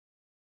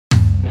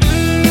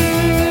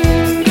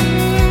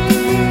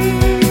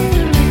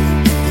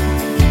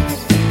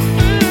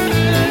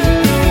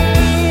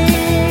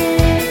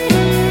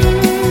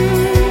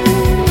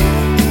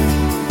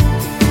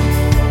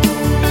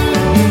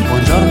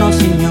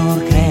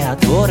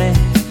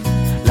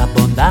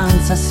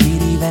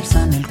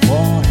riversa nel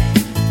cuore.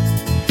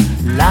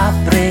 La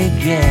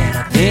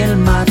preghiera del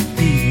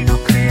mattino,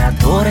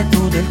 creatore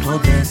tu del tuo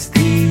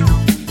destino.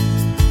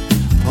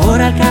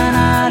 Ora il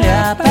canale è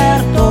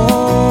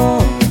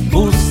aperto,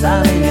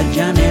 bussa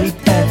l'energia nel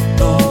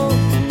petto,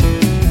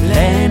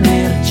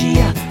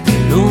 l'energia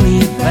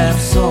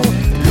dell'universo,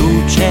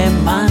 luce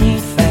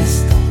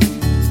manifesto,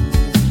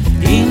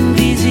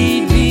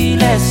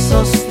 invisibile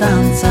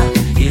sostanza,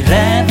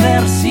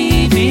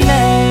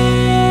 irreversibile.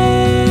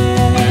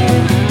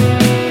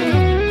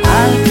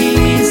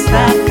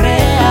 Alchimista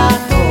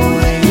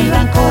creatore, il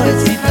rancore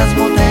si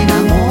trasmuta in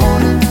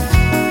amore,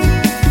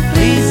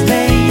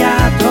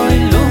 risvegliato,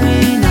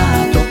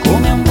 illuminato,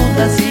 come un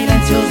Buddha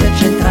silenzioso e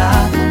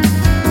centrato,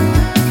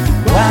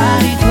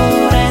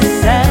 guaritore e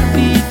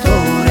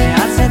servitore,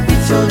 al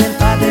servizio del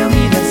Padre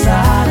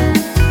universale,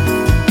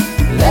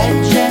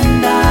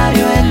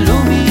 leggendario e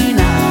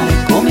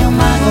luminare, come un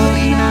mago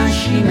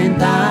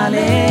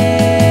rinascimentale.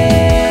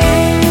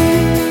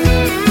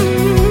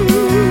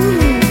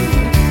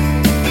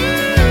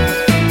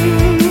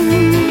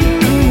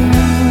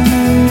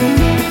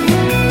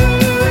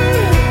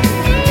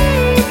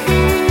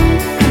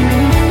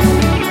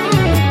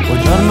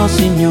 Buongiorno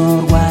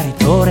signor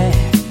guaritore,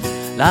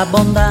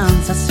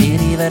 l'abbondanza si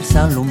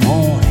riversa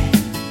all'umore,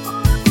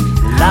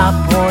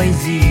 la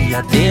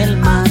poesia del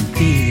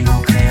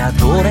mattino,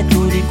 creatore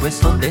tu di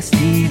questo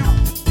destino.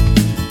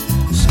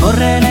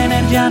 Scorre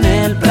l'energia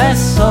nel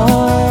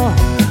plesso,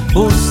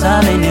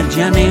 pulsa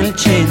l'energia nel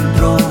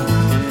centro,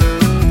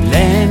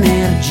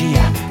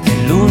 l'energia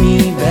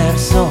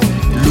dell'universo,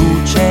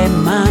 luce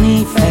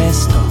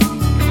manifesto,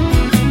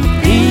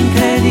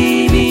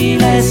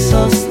 incredibile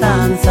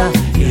sostanza,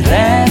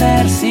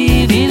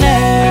 irreversibile.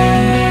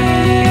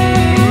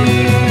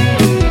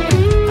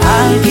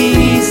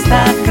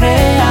 Alchimista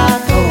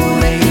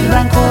creatore, il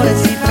rancore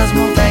si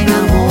trasmuta in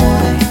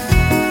amore,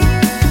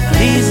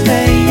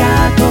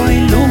 risvegliato,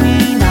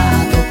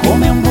 illuminato,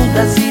 come un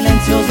Buddha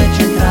silenzioso e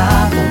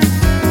centrato,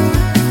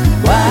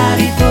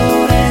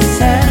 guaritore e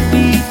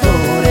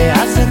servitore,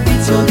 al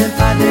servizio del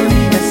Padre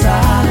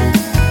universale,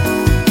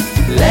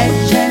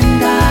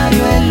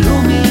 leggendario e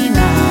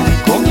luminare,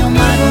 come un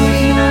mago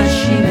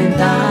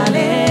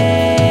rinascimentale.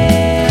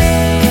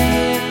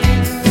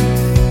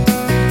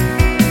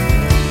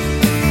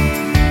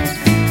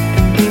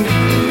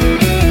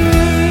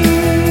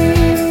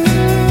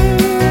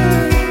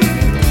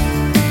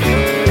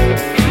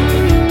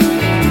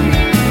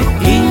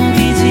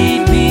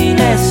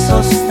 Invisibile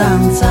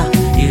sostanza,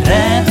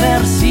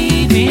 irreversibile.